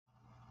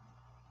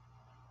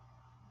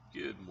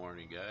Good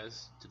morning,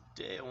 guys.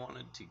 Today I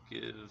wanted to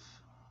give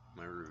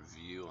my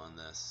review on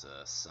this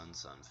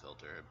Sunsun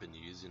filter. I've been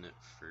using it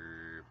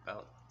for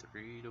about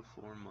 3 to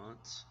 4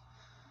 months.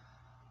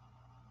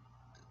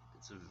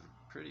 It's a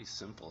pretty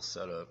simple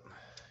setup.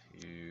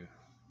 You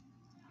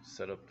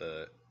set up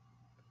the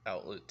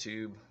outlet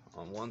tube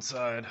on one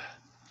side.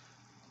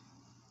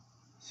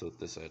 So with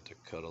this I had to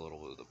cut a little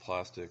bit of the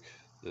plastic.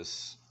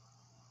 This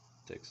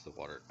takes the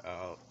water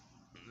out.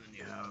 And then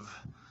you have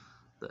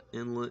the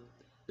inlet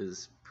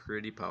is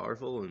pretty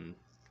powerful and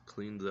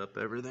cleans up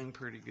everything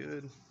pretty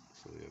good.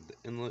 So we have the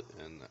inlet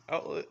and the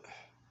outlet.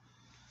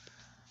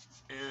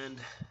 And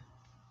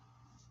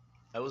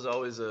I was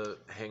always a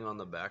hang on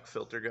the back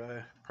filter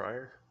guy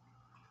prior.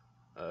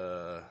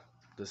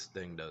 This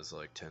thing does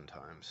like 10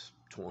 times,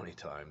 20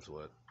 times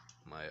what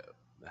my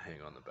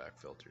hang on the back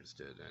filters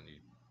did, and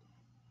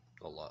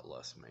a lot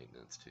less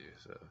maintenance too.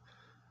 So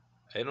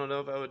I don't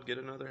know if I would get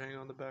another hang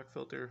on the back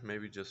filter,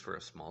 maybe just for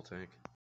a small tank.